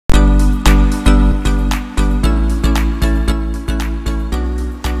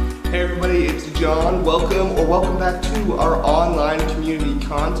John. Welcome back to our online community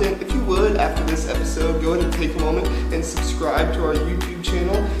content. If you would, after this episode, go ahead and take a moment and subscribe to our YouTube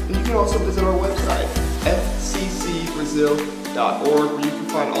channel. And you can also visit our website, fccbrazil.org, where you can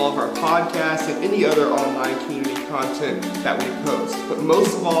find all of our podcasts and any other online community content that we post. But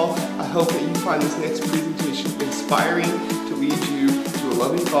most of all, I hope that you find this next presentation inspiring to lead you to a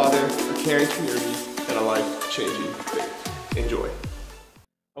loving Father, a caring community, and a life-changing faith. Enjoy.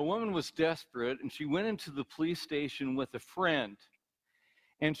 A woman was desperate, and she went into the police station with a friend.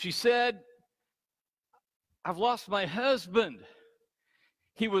 And she said, "I've lost my husband.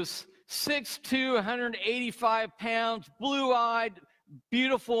 He was 6'2", 185 pounds, blue-eyed,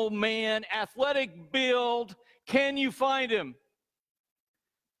 beautiful man, athletic build. Can you find him?"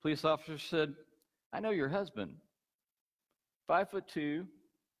 Police officer said, "I know your husband. 5'2",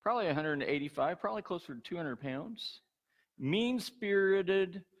 probably 185, probably closer to 200 pounds.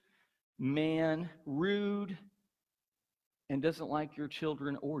 Mean-spirited man, rude, and doesn't like your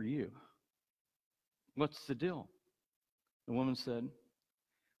children or you. What's the deal?" The woman said,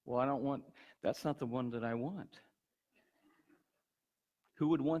 "Well, that's not the one that I want." Who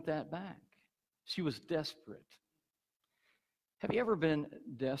would want that back? She was desperate. Have you ever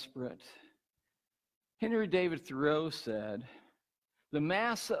been desperate? Henry David Thoreau said, "The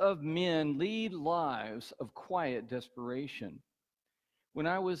mass of men lead lives of quiet desperation." When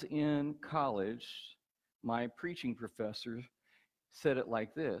I was in college, my preaching professor said it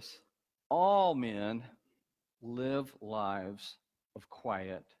like this: all men live lives of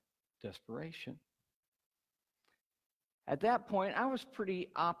quiet desperation. At that point, I was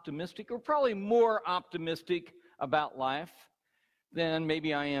pretty optimistic, or probably more optimistic about life than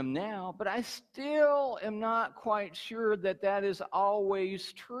maybe I am now, but I still am not quite sure that that is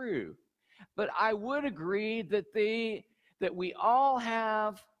always true. But I would agree that we all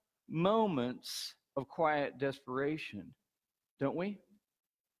have moments of quiet desperation, don't we?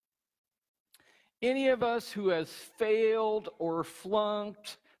 Any of us who has failed or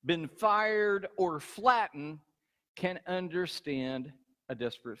flunked, been fired or flattened, can understand a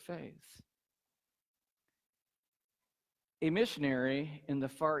desperate faith. A missionary in the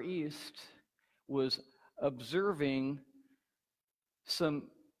Far East was observing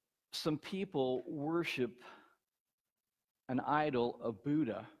some people worship an idol of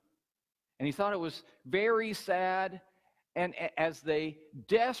Buddha. And he thought it was very sad. And as they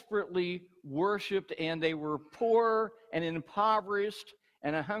desperately worshiped, and they were poor and impoverished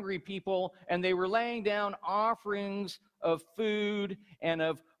and a hungry people, and they were laying down offerings of food and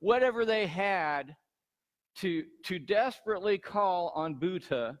of whatever they had to desperately call on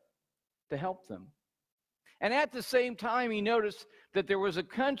Buddha to help them. And at the same time, he noticed that there was a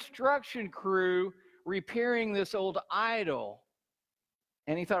construction crew repairing this old idol.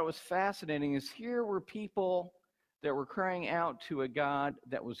 And he thought it was fascinating, as here were people that were crying out to a God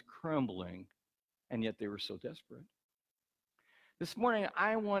that was crumbling, and yet they were so desperate. This morning,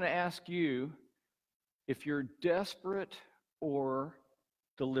 I want to ask you if you're desperate or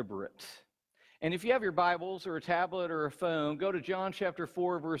deliberate. And if you have your Bibles or a tablet or a phone, go to John chapter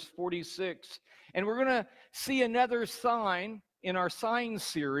 4, verse 46. And we're going to see another sign in our sign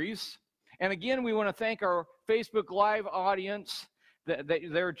series. And again, we want to thank our Facebook Live audience that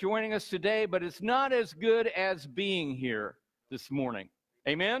they're joining us today, but it's not as good as being here this morning.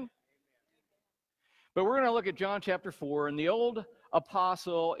 Amen? But we're going to look at John chapter 4, and the old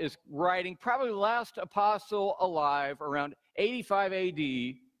apostle is writing, probably the last apostle alive, around 85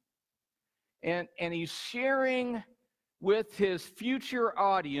 AD, and he's sharing with his future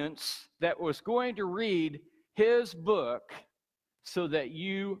audience that was going to read his book so that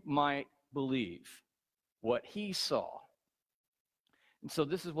you might believe what he saw. And so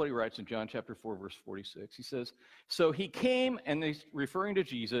this is what he writes in John chapter 4, verse 46. He says, "So he came," and he's referring to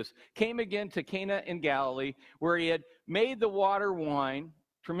Jesus, "came again to Cana in Galilee, where he had made the water wine,"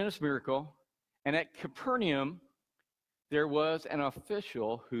 tremendous miracle, "and at Capernaum there was an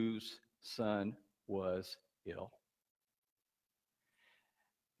official whose son was ill."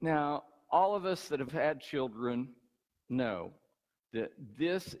 Now, all of us that have had children know that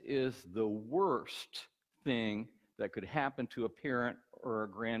this is the worst thing that could happen to a parent or a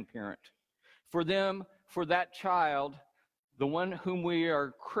grandparent. For them, for that child, the one whom we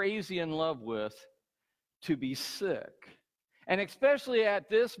are crazy in love with, to be sick. And especially at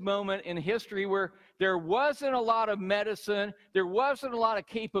this moment in history where there wasn't a lot of medicine, there wasn't a lot of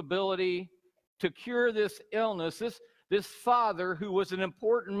capability to cure this illness, this father, who was an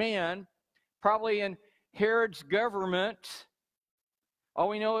important man, probably in Herod's government, all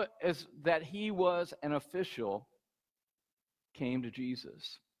we know is that he was an official, came to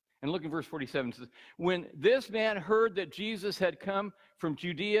Jesus. And look in verse 47. It says, when this man heard that Jesus had come from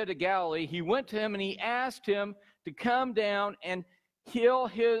Judea to Galilee, he went to him and he asked him to come down and heal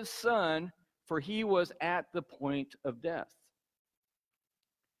his son, for he was at the point of death.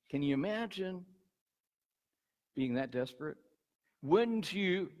 Can you imagine being that desperate? Wouldn't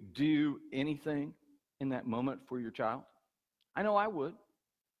you do anything in that moment for your child? I know I would.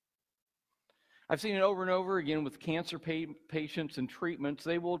 I've seen it over and over again with cancer patients and treatments.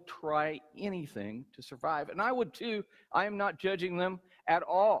 They will try anything to survive. And I would too. I am not judging them at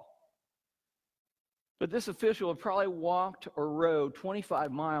all. But this official had probably walked or rode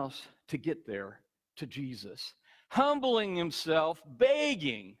 25 miles to get there to Jesus, humbling himself,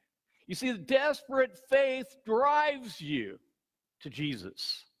 begging. You see, the desperate faith drives you to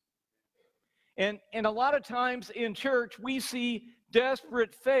Jesus. And a lot of times in church, we see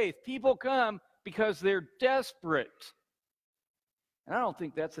desperate faith. People come because they're desperate. And I don't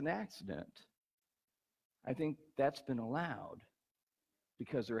think that's an accident. I think that's been allowed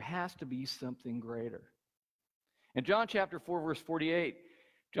because there has to be something greater. In John chapter 4, verse 48,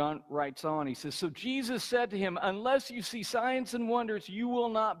 John writes on, he says, so Jesus said to him, unless you see signs and wonders, you will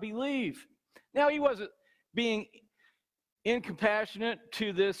not believe. Now, he wasn't being incompassionate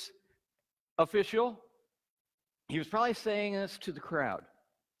to this official. He was probably saying this to the crowd.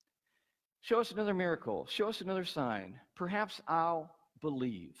 Show us another miracle. Show us another sign. Perhaps I'll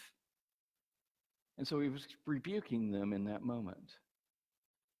believe. And so he was rebuking them in that moment.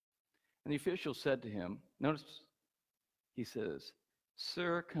 And the official said to him, notice, he says,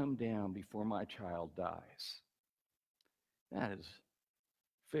 sir, come down before my child dies. That is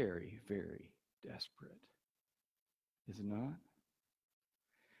very, very desperate. Is it not?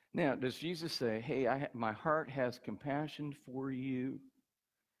 Now, does Jesus say, hey, my heart has compassion for you.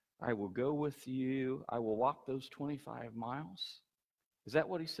 I will go with you. I will walk those 25 miles. Is that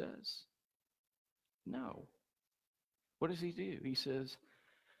what he says? No. What does he do? He says,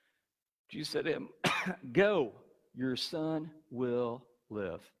 Jesus said to him, go, your son will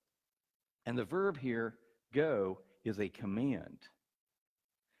live. And the verb here, go, is a command.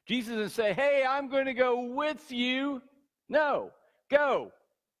 Jesus doesn't say, hey, I'm going to go with you. No, go.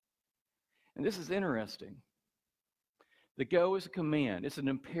 And this is interesting. The go is a command. It's an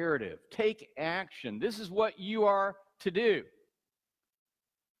imperative. Take action. This is what you are to do.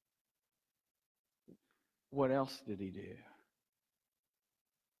 What else did he do? You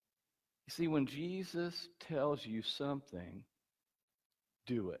see, when Jesus tells you something,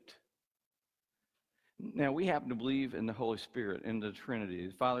 do it. Now, we happen to believe in the Holy Spirit, in the Trinity,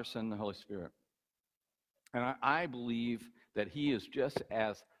 the Father, Son, and the Holy Spirit. And I believe that he is just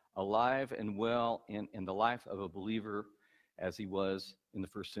as alive and well in the life of a believer as he was in the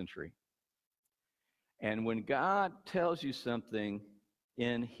first century. And when God tells you something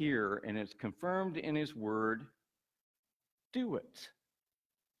in here and it's confirmed in his word, do it.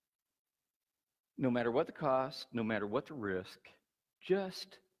 No matter what the cost, no matter what the risk,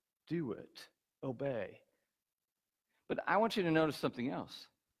 just do it. Obey. But I want you to notice something else.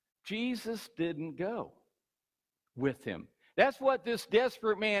 Jesus didn't go with him. That's what this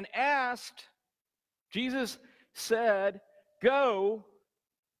desperate man asked. Jesus said, go,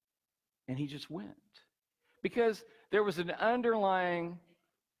 and he just went. Because there was an underlying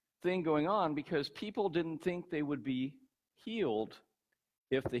thing going on, because people didn't think they would be healed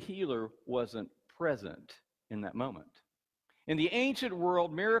if the healer wasn't present in that moment. In the ancient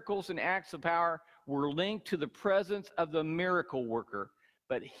world, miracles and acts of power were linked to the presence of the miracle worker.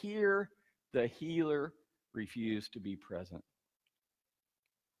 But here, the healer refused to be present.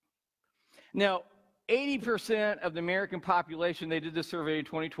 Now, 80% of the American population, they did this survey in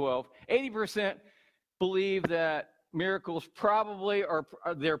 2012, 80% believe that miracles probably are,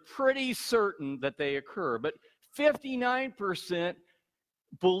 they're pretty certain that they occur. But 59%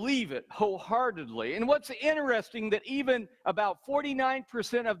 believe it wholeheartedly. And what's interesting, that even about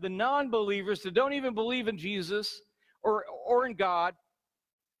 49% of the non-believers that don't even believe in Jesus or in God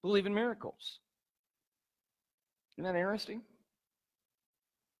believe in miracles. Isn't that interesting?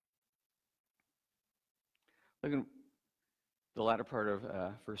 Look at the latter part of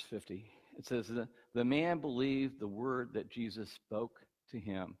verse 50. It says, the man believed the word that Jesus spoke to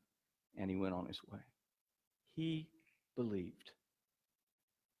him, and he went on his way. He believed.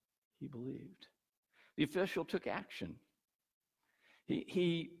 He believed. The official took action.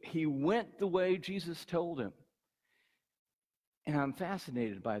 He went the way Jesus told him. And I'm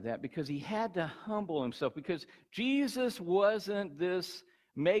fascinated by that, because he had to humble himself, because Jesus wasn't this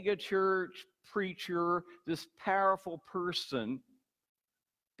mega church preacher, this powerful person.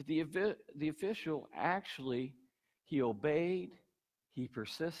 But the official actually, he obeyed, He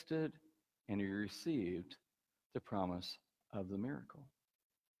persisted, and he received the promise of the miracle.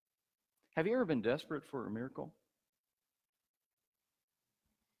 Have you ever been desperate for a miracle?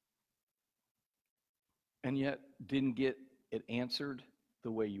 And yet didn't get it answered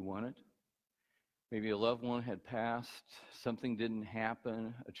the way you wanted? Maybe a loved one had passed, something didn't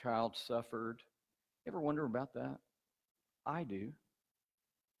happen, a child suffered. Ever wonder about that? I do.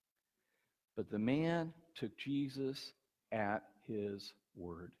 But the man took Jesus at his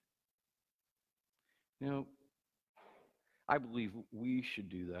word. You know, I believe we should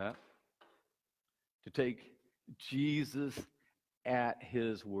do that, to take Jesus at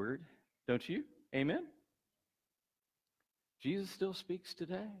his word. Don't you? Amen? Jesus still speaks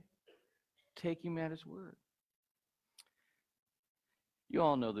today. Take him at his word. You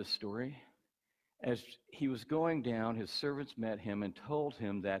all know this story. As he was going down, his servants met him and told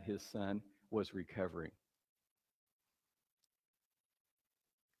him that his son was recovering.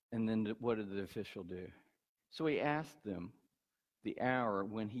 And then what did the official do? So he asked them the hour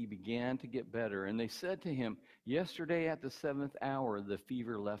when he began to get better. And they said to him, yesterday at the 7th hour, the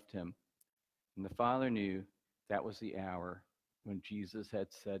fever left him. And the father knew that was the hour when Jesus had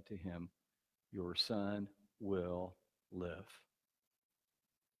said to him, your son will live.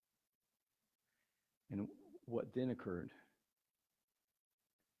 And what then occurred?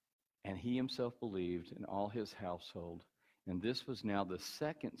 And he himself believed, in all his household. And this was now the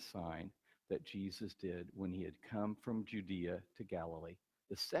second sign that Jesus did when he had come from Judea to Galilee.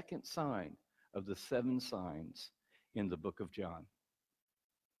 The second sign of the 7 signs in the book of John.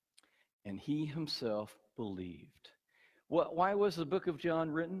 And he himself believed. Why was the book of John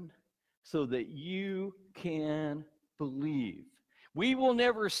written? So that you can believe. We will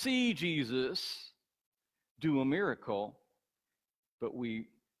never see Jesus do a miracle, but we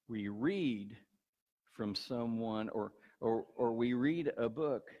read from someone or we read a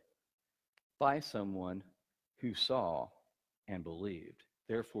book by someone who saw and believed.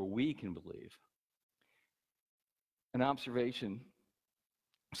 Therefore, we can believe. An observation.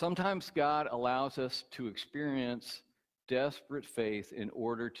 Sometimes God allows us to experience desperate faith in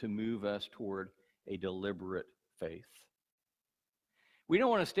order to move us toward a deliberate faith. We don't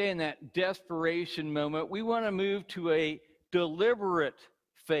want to stay in that desperation moment. We want to move to a deliberate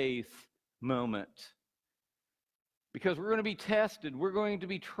faith moment. Because we're going to be tested. We're going to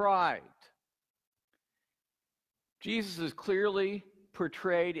be tried. Jesus is clearly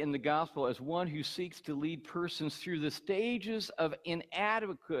portrayed in the gospel as one who seeks to lead persons through the stages of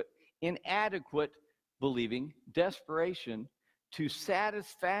inadequate believing, desperation, to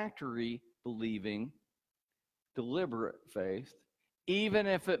satisfactory believing, deliberate faith, even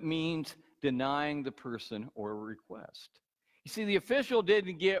if it means denying the person or request. You see, the official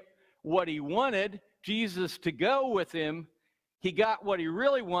didn't get what he wanted, Jesus to go with him. He got what he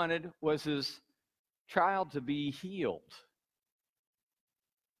really wanted, was his child to be healed.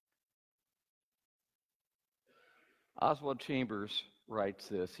 Oswald Chambers writes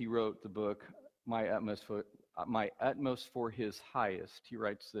this. He wrote the book, My Utmost for His Highest. He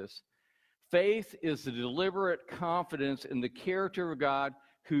writes this: faith is the deliberate confidence in the character of God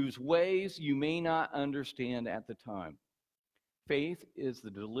whose ways you may not understand at the time. Faith is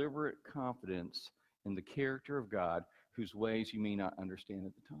the deliberate confidence in the character of God whose ways you may not understand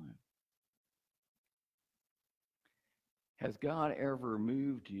at the time. Has God ever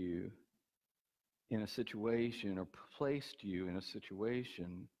moved you in a situation or placed you in a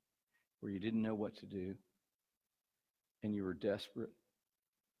situation where you didn't know what to do and you were desperate?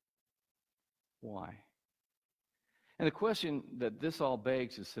 Why? And the question that this all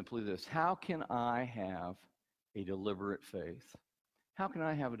begs is simply this: how can I have a deliberate faith? How can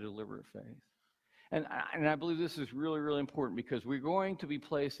I have a deliberate faith? And I believe this is really, really important, because we're going to be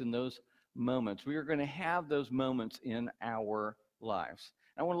placed in those moments. We are going to have those moments in our lives.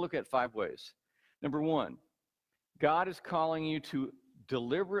 I want to look at 5 ways. Number 1, God is calling you to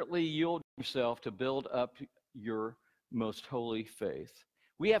deliberately yield yourself to build up your most holy faith.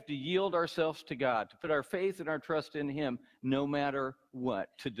 We have to yield ourselves to God, to put our faith and our trust in Him no matter what,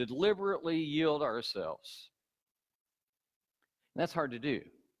 to deliberately yield ourselves. And that's hard to do,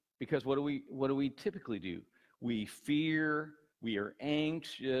 because what do we typically do? We fear, we are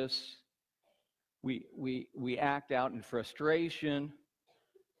anxious, we act out in frustration,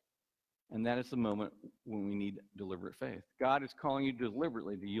 and that is the moment when we need deliberate faith. God is calling you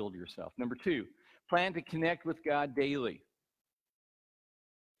deliberately to yield yourself. Number 2, plan to connect with God daily.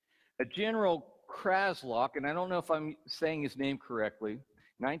 A General Kraslock, and I don't know if I'm saying his name correctly,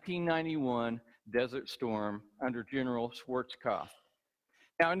 1991 Desert Storm under General Schwarzkopf.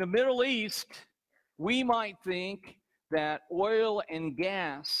 Now, in the Middle East, we might think that oil and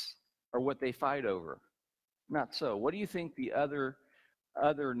gas are what they fight over. Not so. What do you think the other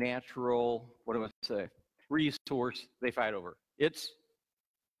natural, what do I say, resource they fight over? It's,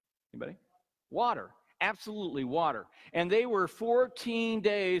 anybody? Water. Absolutely water. And they were 14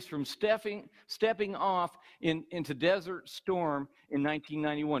 days from stepping off into Desert Storm in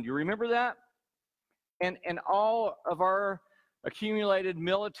 1991. Do you remember that? And all of our accumulated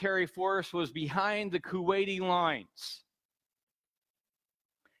military force was behind the Kuwaiti lines.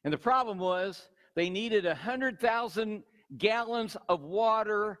 And the problem was they needed 100,000 gallons of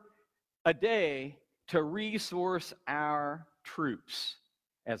water a day to resource our troops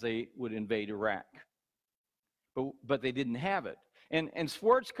as they would invade Iraq. But they didn't have it. And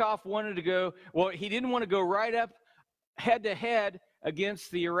Schwarzkopf wanted to go, well, he didn't want to go right up head to head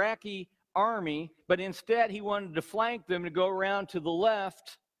against the Iraqi army, but instead he wanted to flank them and go around to the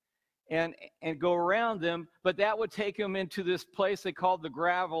left and go around them, but that would take him into this place they called the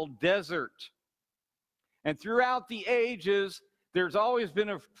gravel desert. And throughout the ages, there's always been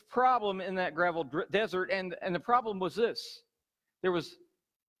a problem in that gravel desert, and the problem was this: there was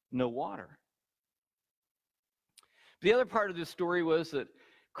no water. The other part of this story was that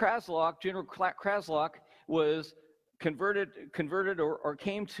General Kraslock was converted or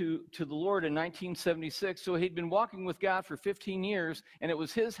came to the Lord in 1976. So he'd been walking with God for 15 years, and it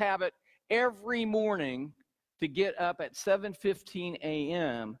was his habit every morning to get up at 7:15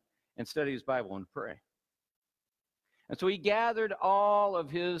 a.m. and study his Bible and pray. And so he gathered all of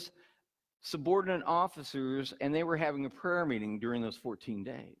his subordinate officers, and they were having a prayer meeting during those 14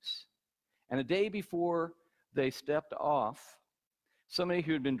 days. And a day before they stepped off, somebody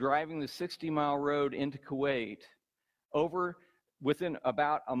who had been driving the 60-mile road into Kuwait, over within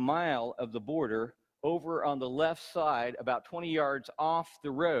about a mile of the border, over on the left side, about 20 yards off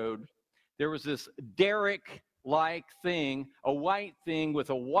the road, there was this derrick-like thing, a white thing with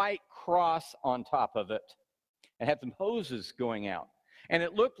a white cross on top of it. It had some hoses going out. And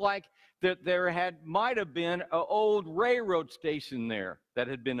it looked like that there might have been an old railroad station there that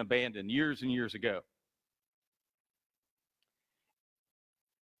had been abandoned years and years ago.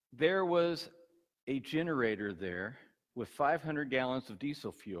 There was a generator there with 500 gallons of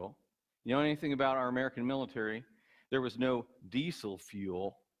diesel fuel. You know anything about our American military? There was no diesel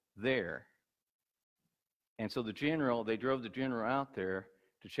fuel there. And so they drove the general out there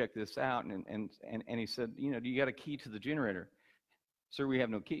to check this out, and he said, do you got a key to the generator? Sir, we have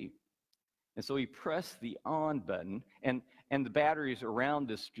no key. And so he pressed the on button, and the batteries around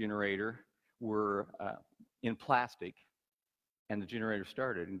this generator were in plastic, and the generator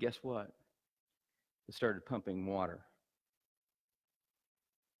started, and guess what? It started pumping water.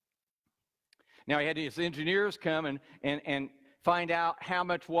 Now he had his engineers come and find out how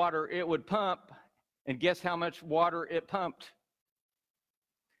much water it would pump, and guess how much water it pumped?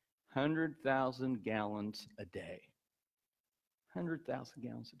 100,000 gallons a day. 100,000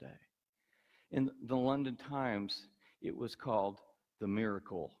 gallons a day. In the London Times, it was called the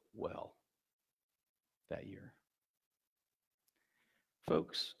Miracle Well that year.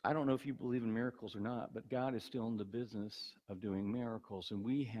 Folks, I don't know if you believe in miracles or not, but God is still in the business of doing miracles, and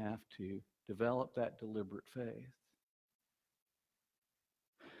we have to develop that deliberate faith.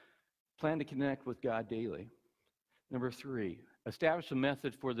 Plan to connect with God daily. Number 3, establish a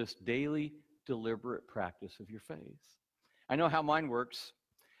method for this daily, deliberate practice of your faith. I know how mine works.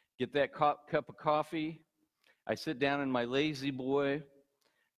 Get that cup of coffee. I sit down in my lazy boy.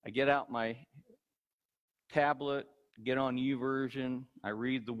 I get out my tablet, get on YouVersion. I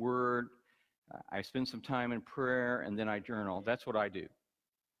read the Word. I spend some time in prayer, and then I journal. That's what I do.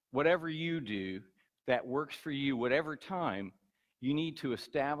 Whatever you do that works for you, whatever time, you need to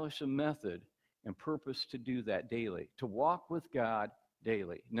establish a method and purpose to do that daily, to walk with God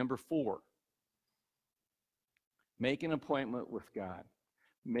daily. Number 4, make an appointment with God.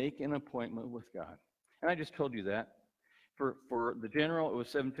 Make an appointment with God. And I just told you that. For the general, it was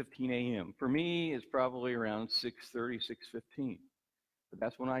 7:15 a.m. For me, it's probably around 6:30, 6:15. But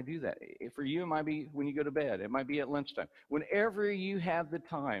that's when I do that. For you, it might be when you go to bed. It might be at lunchtime. Whenever you have the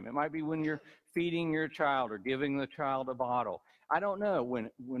time. It might be when you're feeding your child or giving the child a bottle. I don't know when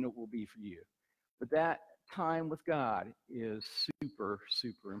it will be for you. But that time with God is super,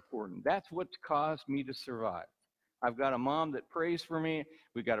 super important. That's what's caused me to survive. I've got a mom that prays for me.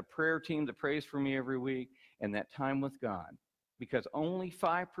 We've got a prayer team that prays for me every week. And that time with God. Because only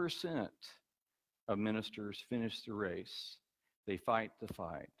 5% of ministers finish the race. They fight the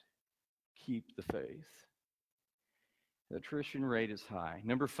fight. Keep the faith. The attrition rate is high.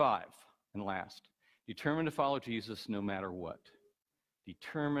 Number 5, and last, determine to follow Jesus no matter what.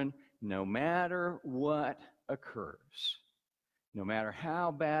 Determine no matter what occurs, no matter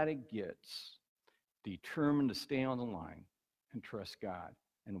how bad it gets, determined to stay on the line and trust God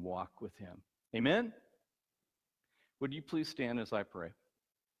and walk with him. Amen? Would you please stand as I pray?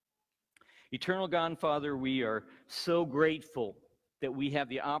 Eternal God and Father, we are so grateful that we have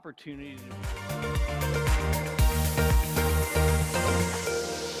the opportunity to